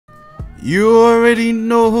You already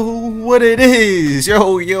know what it is.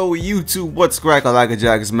 Yo, YouTube, what's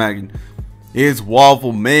crackalackajackasmacin? It's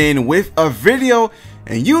Waffleman with a video,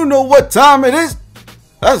 and you know what time it is.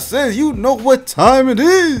 I said you know what time it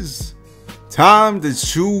is. Time to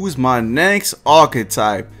choose my next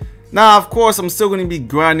archetype. Now, of course, I'm still going to be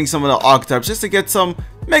grinding some of the archetypes just to get some,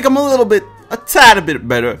 make them a tad bit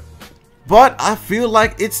better. But I feel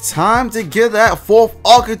like it's time to get that fourth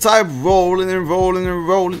archetype rolling and rolling and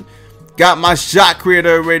rolling. Got my shot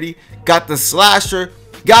creator already, got the slasher,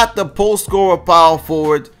 got the post scorer power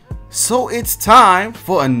forward. So it's time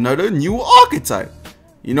for another new archetype.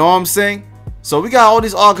 You know what I'm saying? So we got all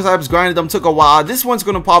these archetypes grinded. Them took a while. This one's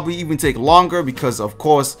gonna probably even take longer because, of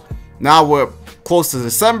course, now we're close to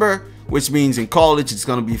December, which means in college it's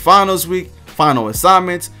gonna be finals week, final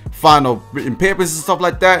assignments, final written papers and stuff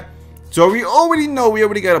like that. So we already know we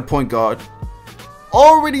already got a point guard.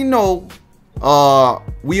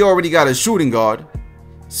 We already got a shooting guard.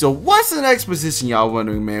 So what's the next position, y'all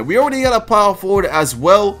wondering, man? We already got a power forward as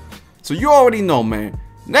well. So you already know, man.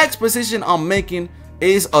 Next position I'm making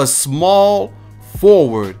is a small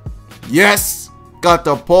forward. Yes, got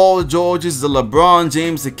the Paul Georges, the LeBron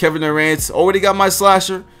James, the Kevin Durant's. Already got my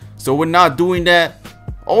slasher, so we're not doing that.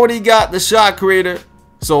 Already got the shot creator,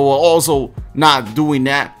 so we're also not doing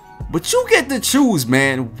that. But you get to choose,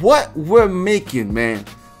 man, what we're making, man.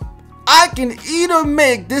 I can either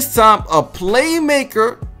make this time a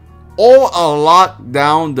playmaker or a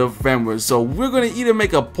lockdown defender. So we're gonna either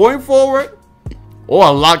make a point forward or a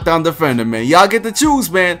lockdown defender, man. Y'all get to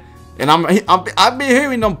choose, man. And I've been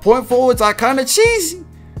hearing them point forwards are kind of cheesy.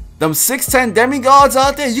 Them 6'10" demigods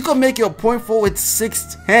out there, you can make your point forward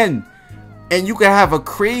 6'10", and you can have a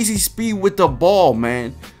crazy speed with the ball,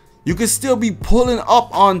 man. You can still be pulling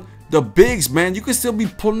up on the bigs, man. You can still be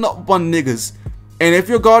pulling up on niggas. And if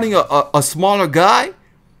you're guarding a smaller guy,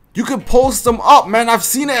 you can post them up, man. I've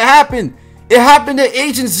seen it happen. It happened to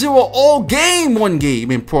Agent Zero all game, one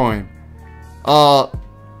game in Prime. But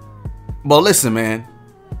listen, man,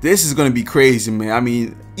 this is gonna be crazy, man. I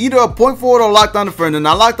mean, either a point forward or lockdown defender.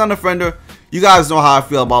 Now, lockdown defender, you guys know how I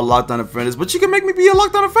feel about lockdown defenders, but you can make me be a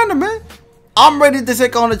lockdown defender, man. I'm ready to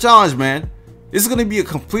take on the challenge, man. This is gonna be a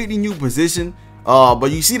completely new position.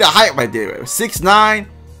 But you see the height right there, 6'9".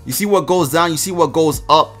 You see what goes down, you see what goes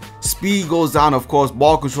up. Speed goes down, of course,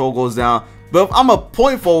 ball control goes down. But if I'm a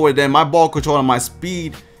point forward, then my ball control and my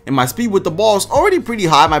speed with the ball is already pretty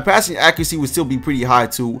high. My passing accuracy would still be pretty high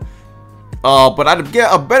too. But I'd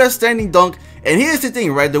get a better standing dunk. And here's the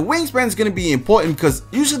thing, right? The wingspan is gonna be important because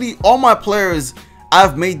usually all my players,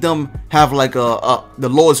 I've made them have like the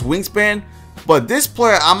lowest wingspan. But this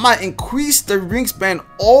player, I might increase the wingspan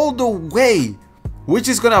all the way, which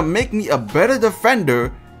is gonna make me a better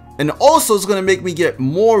defender. And also it's gonna make me get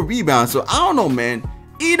more rebounds. So I don't know, man.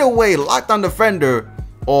 Either way, lockdown defender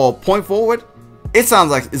or point forward, it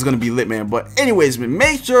sounds like it's gonna be lit, man. But anyways, man,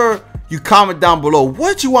 make sure you comment down below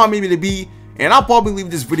what you want me to be, and I'll probably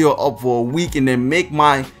leave this video up for a week and then make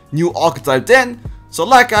my new archetype then. So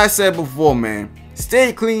like I said before, man,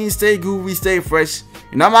 stay clean, stay groovy, stay fresh,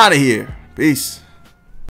 and I'm out of here. Peace.